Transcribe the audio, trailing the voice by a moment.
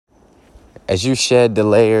as you shed the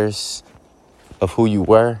layers of who you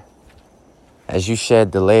were, as you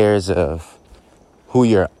shed the layers of who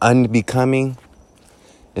you're unbecoming,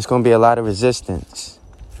 it's going to be a lot of resistance,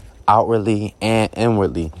 outwardly and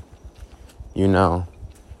inwardly. You know,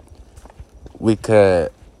 we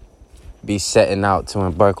could be setting out to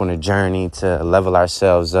embark on a journey to level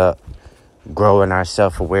ourselves up, grow in our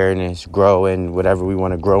self-awareness, grow in whatever we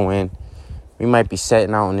want to grow in. We might be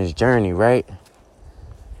setting out on this journey, right?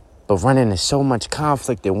 But run into so much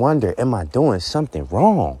conflict and wonder, am I doing something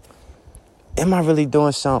wrong? Am I really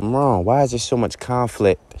doing something wrong? Why is there so much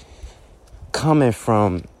conflict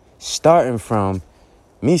starting from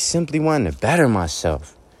me simply wanting to better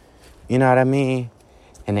myself? You know what I mean?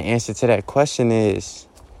 And the answer to that question is,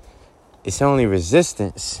 it's only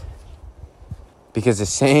resistance. Because the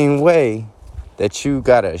same way that you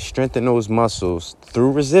got to strengthen those muscles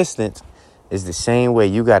through resistance is the same way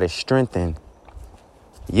you got to strengthen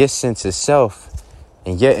your sense of self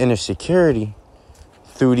and your inner security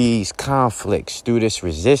through these conflicts, through this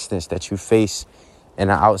resistance that you face in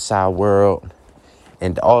the outside world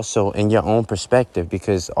and also in your own perspective,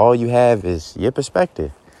 because all you have is your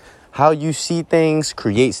perspective. How you see things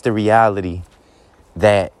creates the reality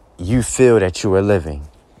that you feel that you are living.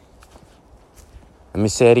 Let me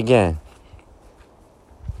say it again.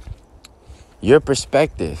 Your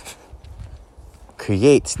perspective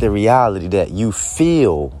creates the reality that you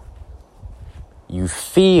feel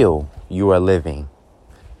you are living.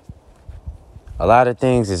 A lot of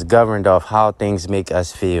things is governed off how things make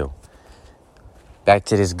us feel. Back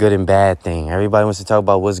to this good and bad thing. Everybody wants to talk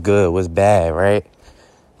about what's good, what's bad, right?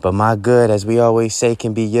 But my good, as we always say,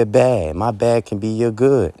 can be your bad. My bad can be your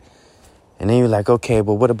good. And then you're like, okay,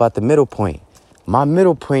 but what about the middle point? My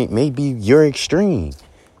middle point may be your extreme.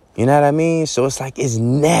 You know what I mean? So it's like, it's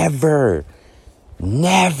never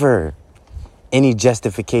any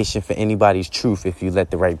justification for anybody's truth if you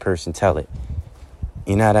let the right person tell it.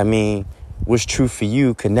 You know what I mean? What's true for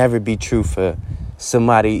you could never be true for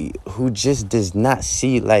somebody who just does not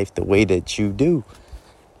see life the way that you do.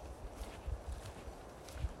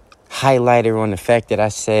 Highlighted on the fact that I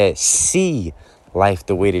said see life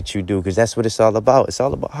the way that you do, because that's what it's all about. It's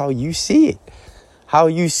all about how you see it. How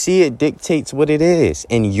you see it dictates what it is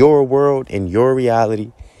in your world, in your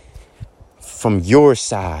reality, from your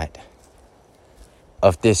side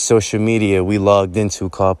of this social media we logged into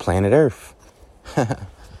called Planet Earth.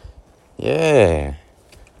 Yeah.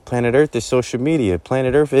 Planet Earth is social media.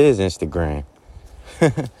 Planet Earth is Instagram.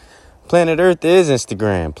 Planet Earth is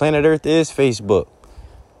Instagram. Planet Earth is Facebook.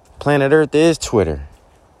 Planet Earth is Twitter.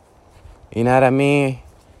 You know what I mean?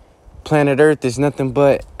 Planet Earth is nothing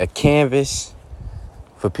but a canvas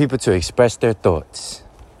for people to express their thoughts.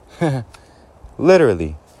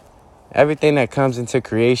 Literally. Everything that comes into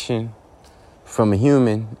creation, from a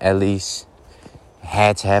human at least,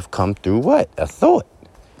 had to have come through what? A thought.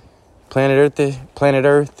 Planet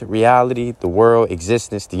Earth, reality, the world,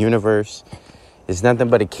 existence, the universe is nothing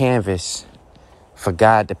but a canvas for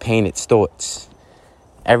God to paint its thoughts.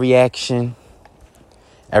 Every action,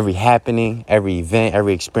 every happening, every event,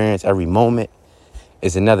 every experience, every moment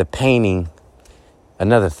is another painting,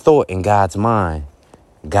 another thought in God's mind.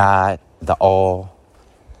 God, the all,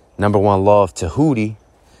 number one law of Tahuti,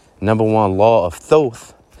 number one law of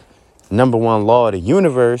Thoth, number one law of the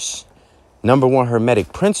universe, number one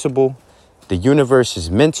hermetic principle. The universe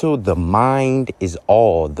is mental. The mind is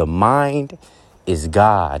all. The mind is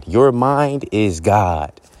God. Your mind is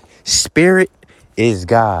God. Spirit is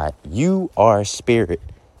God. You are spirit.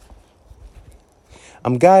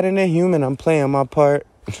 I'm God and a human. I'm playing my part.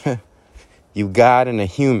 You God and a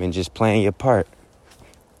human just playing your part.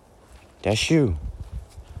 That's you.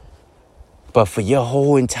 But for your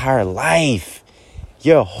whole entire life,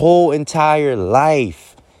 you've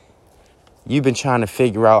been trying to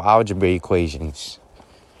figure out algebra equations.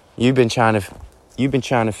 You've been trying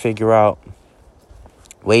to figure out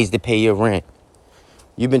ways to pay your rent.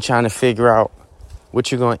 You've been trying to figure out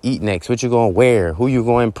what you're going to eat next, what you're going to wear, who you're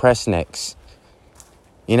going to impress next.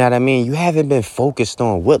 You know what I mean? You haven't been focused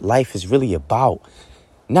on what life is really about.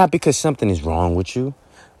 Not because something is wrong with you,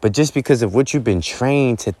 but just because of what you've been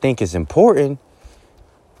trained to think is important.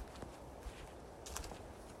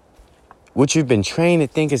 What you've been trained to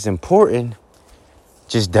think is important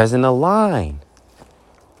just doesn't align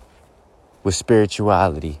with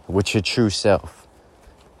spirituality, with your true self.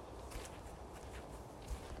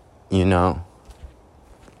 You know?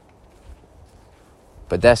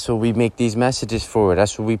 But that's what we make these messages for.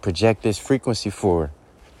 That's what we project this frequency for.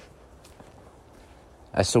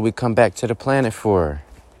 That's what we come back to the planet for.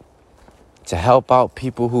 To help out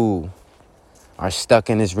people who are stuck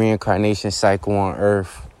in this reincarnation cycle on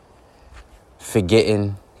Earth,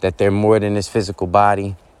 forgetting that they're more than this physical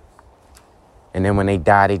body. And then when they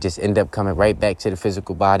die, they just end up coming right back to the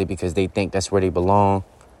physical body because they think that's where they belong.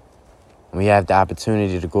 And we have the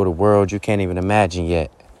opportunity to go to worlds you can't even imagine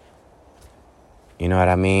yet. You know what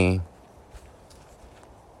I mean?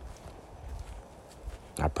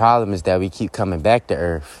 Our problem is that we keep coming back to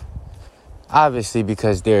Earth. Obviously,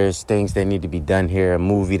 because there's things that need to be done here, a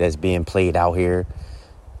movie that's being played out here.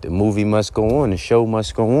 The movie must go on, the show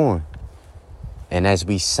must go on. And as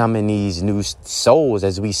we summon these new souls,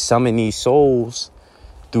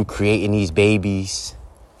 through creating these babies,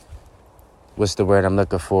 what's the word I'm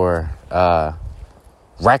looking for?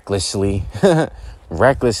 Recklessly.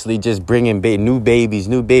 Recklessly just bringing new babies,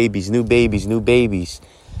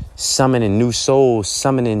 summoning new souls,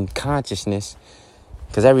 summoning consciousness.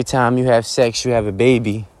 Because every time you have sex, you have a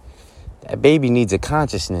baby. That baby needs a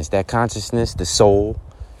consciousness. That consciousness, the soul.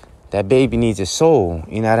 That baby needs a soul.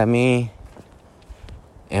 You know what I mean?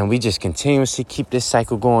 And we just continuously keep this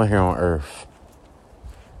cycle going here on Earth.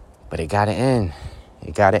 But it gotta end.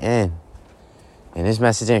 It gotta end. And this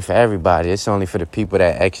message ain't for everybody. It's only for the people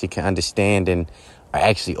that actually can understand and are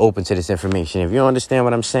actually open to this information. If you don't understand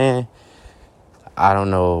what I'm saying, I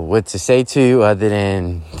don't know what to say to you other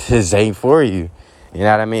than this ain't for you. You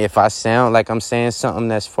know what I mean? If I sound like I'm saying something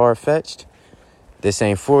that's far-fetched, this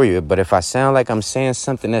ain't for you. But if I sound like I'm saying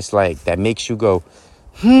something that's like, that makes you go,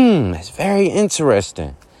 that's very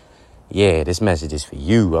interesting. Yeah, this message is for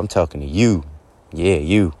you. I'm talking to you. Yeah,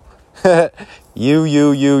 you.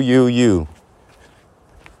 You.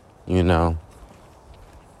 You know.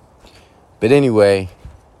 But anyway,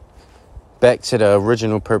 back to the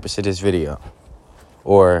original purpose of this video.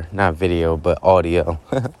 Or not video, but audio.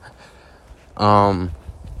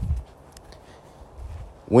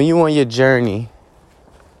 When you on your journey,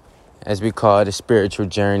 as we call it, the spiritual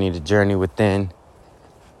journey, the journey within,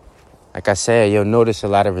 like I said, you'll notice a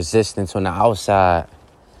lot of resistance on the outside,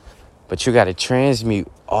 but you got to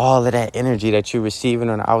transmute all of that energy that you're receiving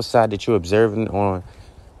on the outside, that you're observing on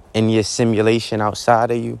in your simulation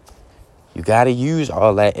outside of you. You got to use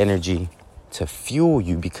all that energy to fuel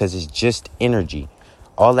you because it's just energy.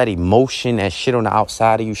 All that emotion, that shit on the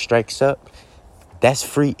outside of you strikes up. That's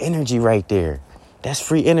free energy right there. That's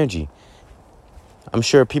free energy. I'm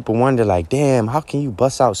sure people wonder, like, damn, how can you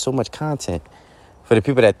bust out so much content? For the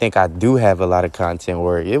people that think I do have a lot of content,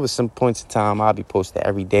 or it was some points in time I'll be posting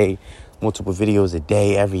every day, multiple videos a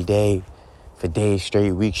day, every day, for days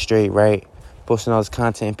straight, weeks straight, right? Posting all this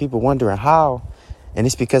content, and people wondering how. And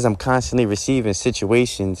it's because I'm constantly receiving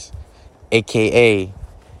situations, aka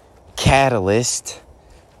catalyst,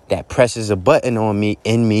 that presses a button on me,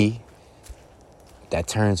 in me, that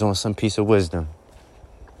turns on some piece of wisdom.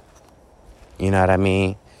 You know what I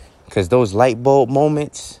mean? Because those light bulb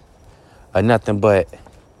moments are nothing but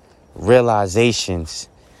realizations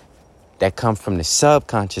that come from the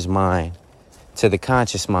subconscious mind to the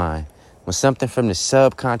conscious mind. When something from the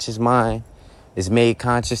subconscious mind is made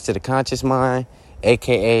conscious to the conscious mind,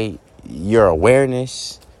 aka your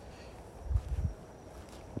awareness,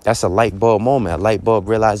 that's a light bulb moment, a light bulb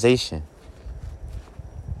realization.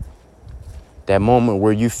 That moment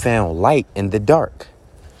where you found light in the dark.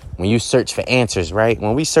 When you search for answers, right?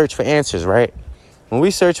 When we search for answers, right?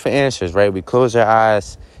 We close our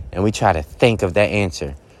eyes and we try to think of that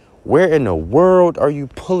answer. Where in the world are you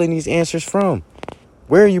pulling these answers from?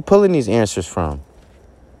 Where are you pulling these answers from?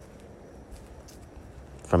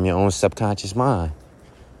 From your own subconscious mind.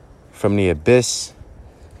 From the abyss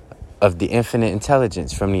of the infinite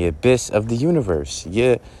intelligence. From the abyss of the universe.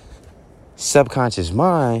 Your subconscious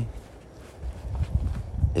mind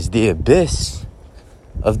is the abyss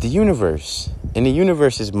of the universe. And the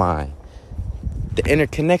universe is mind. The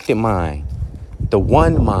interconnected mind. The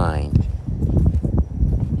one mind.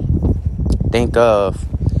 Think of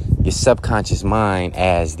your subconscious mind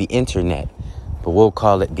as the internet, but we'll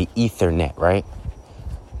call it the Ethernet, right?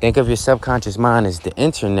 Think of your subconscious mind as the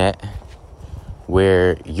internet,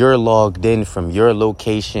 where you're logged in from your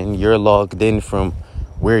location, you're logged in from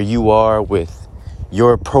where you are with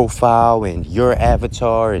your profile and your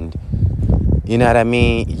avatar and, you know what I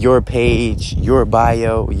mean, your page, your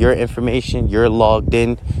bio, your information. You're logged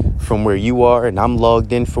in from where you are and I'm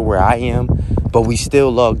logged in for where I am, but we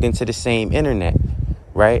still logged into the same internet,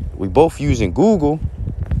 right? We both using Google.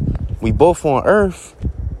 We both on Earth,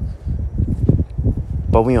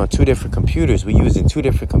 but we on two different computers. We using two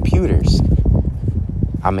different computers.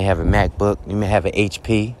 I may have a MacBook. You may have an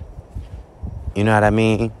HP. You know what I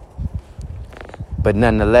mean? But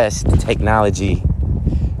nonetheless, the technology,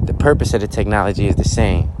 the purpose of the technology is the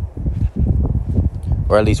same.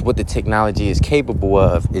 Or at least what the technology is capable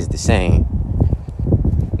of is the same.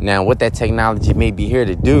 Now, what that technology may be here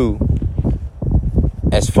to do,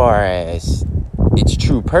 as far as its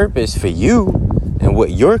true purpose for you and what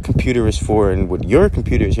your computer is for and what your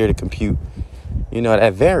computer is here to compute,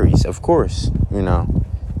 that varies, of course.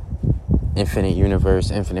 Infinite universe,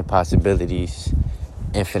 infinite possibilities,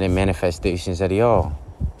 infinite manifestations of the all.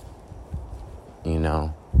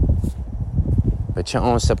 But your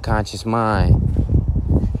own subconscious mind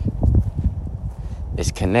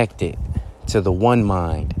is connected to the one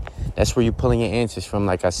mind. That's where you're pulling your answers from.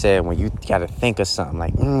 Like I said, when you got to think of something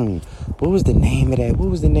like, what was the name of that? What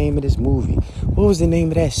was the name of this movie? What was the name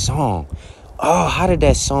of that song? Oh, how did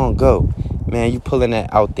that song go? Man, you pulling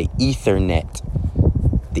that out the Ethernet.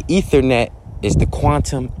 The Ethernet is the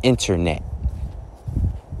quantum internet.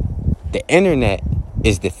 The internet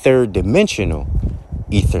is the third dimensional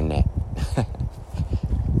Ethernet.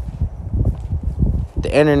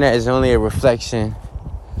 The internet is only a reflection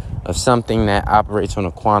of something that operates on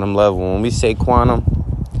a quantum level. When we say quantum,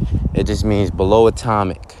 it just means below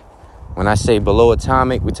atomic. When I say below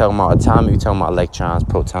atomic, we're talking about atomic, we're talking about electrons,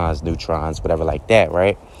 protons, neutrons, whatever like that,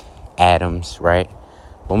 right? Atoms, right?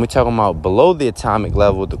 When we're talking about below the atomic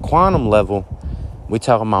level, the quantum level, we're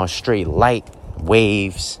talking about straight light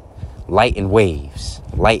waves, light and waves,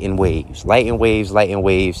 light and waves, light and waves, light and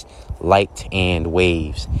waves, light and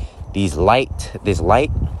waves. This light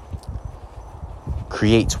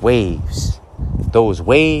creates waves. Those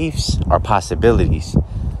waves are possibilities.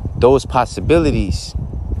 Those possibilities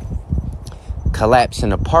collapse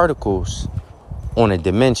into particles on a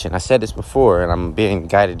dimension. I said this before, and I'm being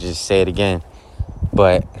guided to just say it again.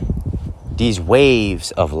 But these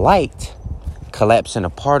waves of light collapse into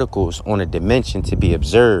particles on a dimension to be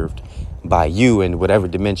observed by you in whatever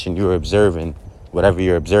dimension you're observing, whatever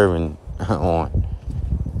you're observing on,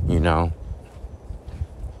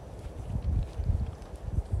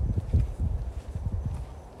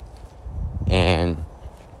 And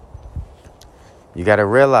you got to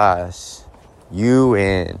realize you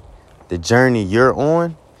and the journey you're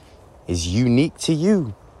on is unique to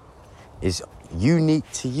you. Is unique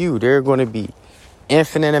to you. There are going to be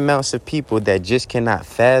infinite amounts of people that just cannot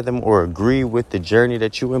fathom or agree with the journey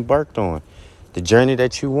that you embarked on, the journey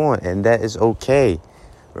that you want, and that is okay.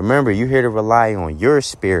 Remember, you're here to rely on your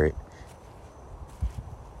spirit.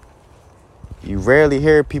 You rarely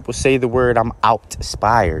hear people say the word, I'm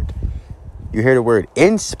outinspired. You hear the word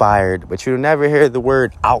inspired, but you'll never hear the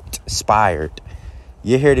word outinspired.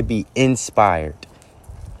 You're here to be inspired.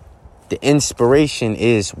 The inspiration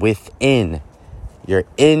is within. You're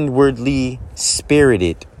inwardly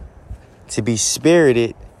spirited. To be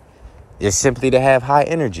spirited is simply to have high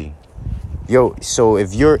energy. So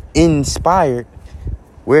if you're inspired,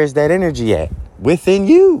 where's that energy at? Within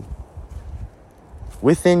you.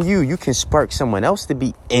 Within you. You can spark someone else to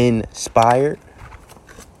be inspired.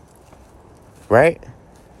 Right?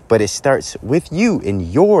 But it starts with you and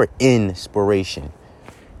your inspiration.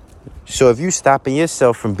 So if you stopping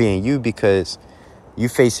yourself from being you because you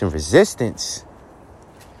facing resistance,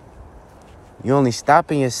 you only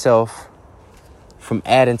stopping yourself from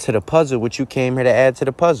adding to the puzzle what you came here to add to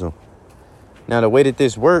the puzzle. Now, the way that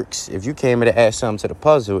this works, if you came here to add something to the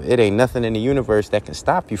puzzle, it ain't nothing in the universe that can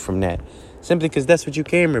stop you from that. Simply because that's what you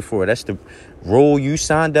came here for. That's the role you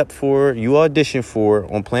signed up for, you auditioned for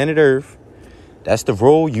on planet Earth. That's the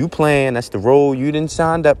role you playing. That's the role you didn't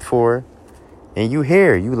signed up for. And you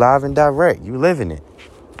here, you live and direct, you living it.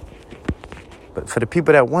 But for the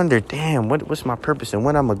people that wonder, damn, what's my purpose and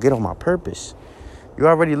when I'm going to get on my purpose? You're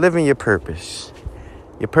already living your purpose.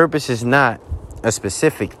 Your purpose is not a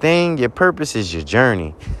specific thing. Your purpose is your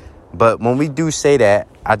journey. But when we do say that,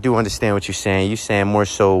 I do understand what you're saying. You're saying more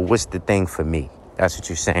so, what's the thing for me? That's what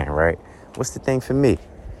you're saying, right? What's the thing for me?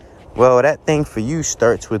 Well, that thing for you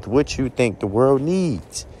starts with what you think the world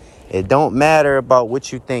needs. It don't matter about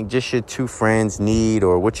what you think just your two friends need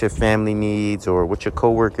or what your family needs or what your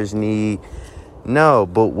coworkers need. No,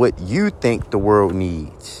 but what you think the world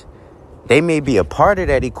needs. They may be a part of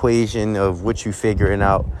that equation of what you figuring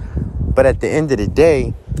out. But at the end of the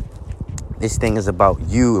day, this thing is about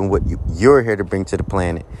you and what you're here to bring to the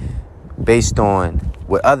planet based on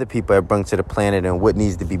what other people have brought to the planet and what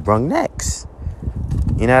needs to be brought next.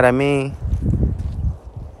 You know what I mean?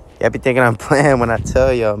 Y'all be thinking I'm playing when I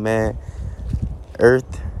tell y'all, man,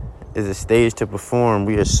 Earth is a stage to perform.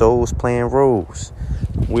 We are souls playing roles.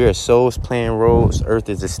 We are souls playing roles. Earth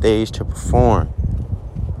is a stage to perform.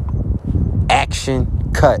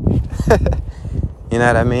 Action, cut. You know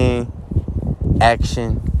what I mean?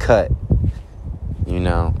 Action, cut.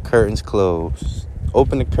 Curtains close.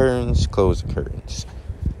 Open the curtains, close the curtains.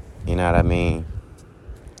 You know what I mean?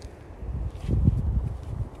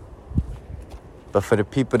 But for the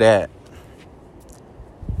people that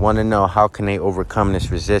want to know how can they overcome this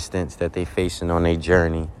resistance that they facing on their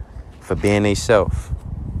journey for being they self,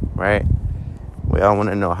 right? We all want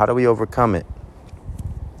to know, how do we overcome it?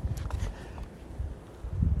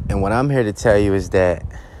 And what I'm here to tell you is that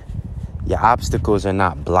your obstacles are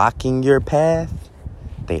not blocking your path.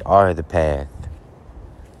 They are the path.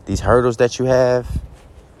 These hurdles that you have,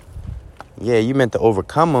 yeah, you meant to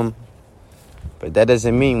overcome them, but that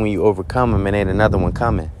doesn't mean when you overcome them, it ain't another one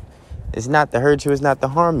coming. It's not to hurt you, it's not to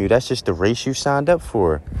harm you. That's just the race you signed up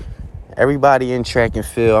for. Everybody in track and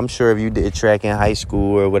field, I'm sure if you did track in high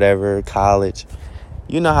school or whatever, college,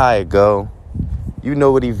 you know how it go. You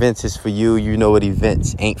know what events is for you. You know what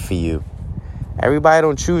events ain't for you. Everybody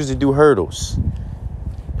don't choose to do hurdles.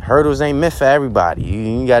 Hurdles ain't meant for everybody.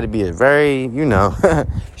 You got to be a very,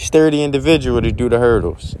 sturdy individual to do the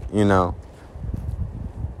hurdles,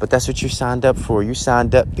 But that's what you signed up for. You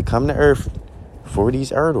signed up to come to Earth for these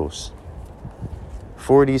hurdles.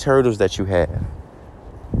 For these hurdles that you have.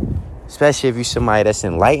 Especially if you're somebody that's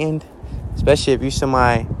enlightened. Especially if you're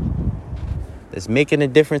somebody that's making a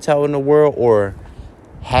difference out in the world or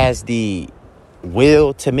has the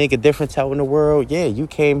will to make a difference out in the world. Yeah, you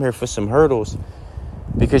came here for some hurdles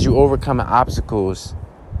because you overcoming obstacles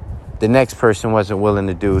the next person wasn't willing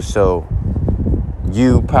to do. So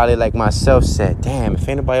you probably, like myself, said, damn, if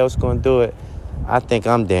anybody else going to do it, I think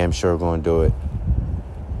I'm damn sure going to do it.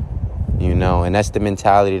 And that's the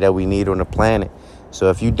mentality that we need on the planet. So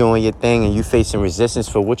if you doing your thing and you facing resistance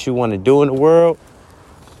for what you want to do in the world,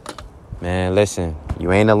 man, listen,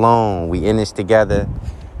 you ain't alone. We in this together.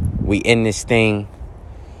 We in this thing.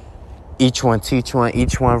 Each one teach one,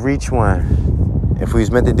 each one reach one. If we was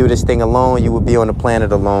meant to do this thing alone, you would be on the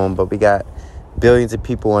planet alone. But we got billions of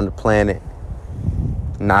people on the planet.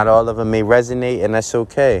 Not all of them may resonate, and that's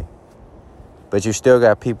okay. But you still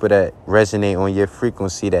got people that resonate on your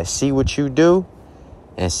frequency, that see what you do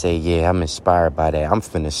and say, yeah, I'm inspired by that. I'm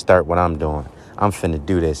finna start what I'm doing. I'm finna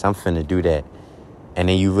do this. I'm finna do that. And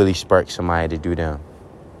then you really spark somebody to do them.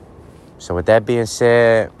 So with that being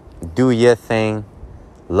said, do your thing.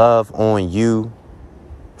 Love on you.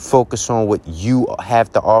 Focus on what you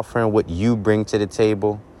have to offer and what you bring to the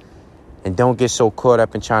table. And don't get so caught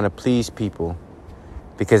up in trying to please people.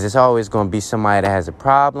 Because it's always going to be somebody that has a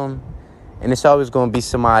problem. And it's always going to be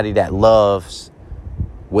somebody that loves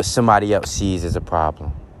what somebody else sees as a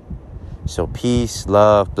problem. So peace,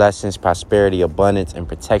 love, blessings, prosperity, abundance, and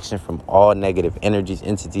protection from all negative energies,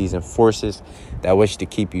 entities, and forces that wish to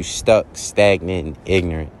keep you stuck, stagnant, and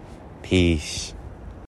ignorant. Peace.